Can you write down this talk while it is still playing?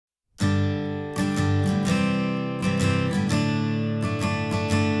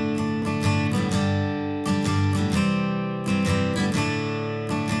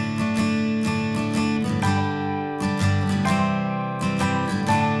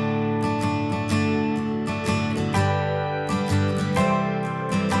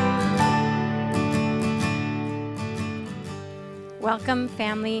welcome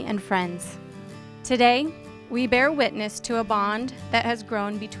family and friends. Today, we bear witness to a bond that has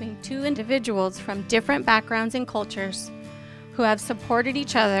grown between two individuals from different backgrounds and cultures who have supported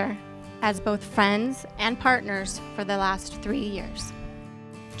each other as both friends and partners for the last 3 years.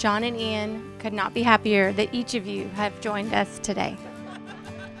 John and Ian could not be happier that each of you have joined us today.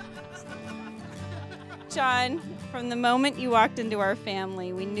 John, from the moment you walked into our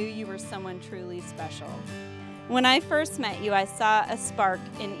family, we knew you were someone truly special. When I first met you, I saw a spark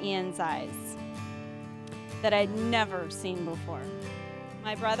in Ian's eyes that I'd never seen before.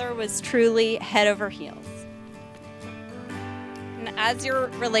 My brother was truly head over heels. And as your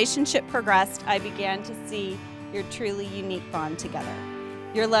relationship progressed, I began to see your truly unique bond together.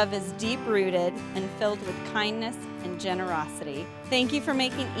 Your love is deep-rooted and filled with kindness and generosity. Thank you for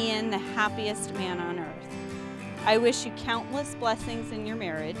making Ian the happiest man on earth. I wish you countless blessings in your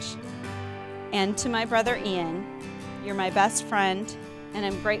marriage. And to my brother Ian, you're my best friend, and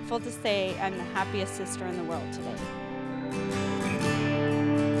I'm grateful to say I'm the happiest sister in the world today.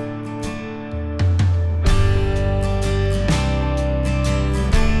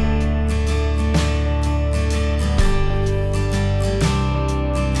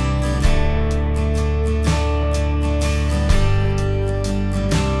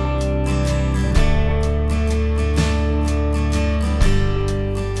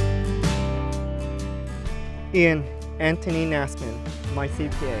 Ian, Anthony Nasman, my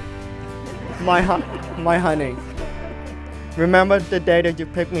CPA, my honey. Remember the day that you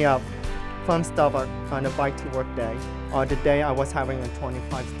picked me up from Starbucks on a bike to work day, or the day I was having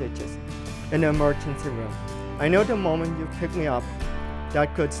 25 stitches in the emergency room. I know the moment you picked me up,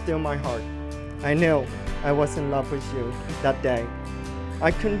 that could steal my heart. I knew I was in love with you that day.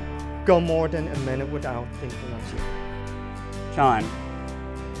 I couldn't go more than a minute without thinking of you. John,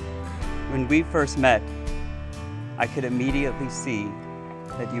 when we first met, I could immediately see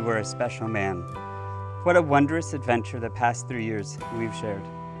that you were a special man. What a wondrous adventure the past 3 years we've shared.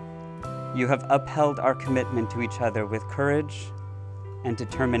 You have upheld our commitment to each other with courage and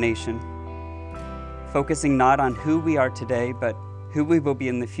determination, focusing not on who we are today, but who we will be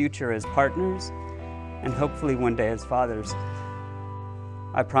in the future as partners and hopefully one day as fathers.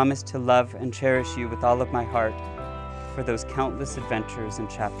 I promise to love and cherish you with all of my heart for those countless adventures and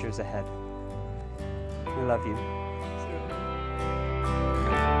chapters ahead. I love you.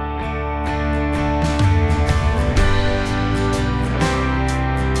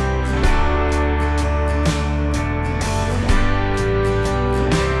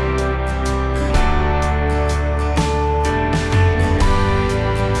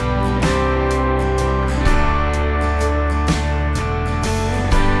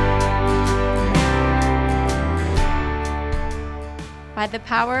 By the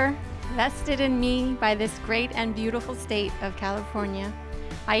power vested in me by this great and beautiful state of California,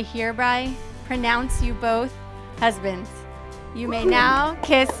 I hereby pronounce you both husbands. You may now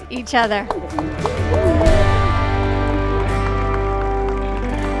kiss each other.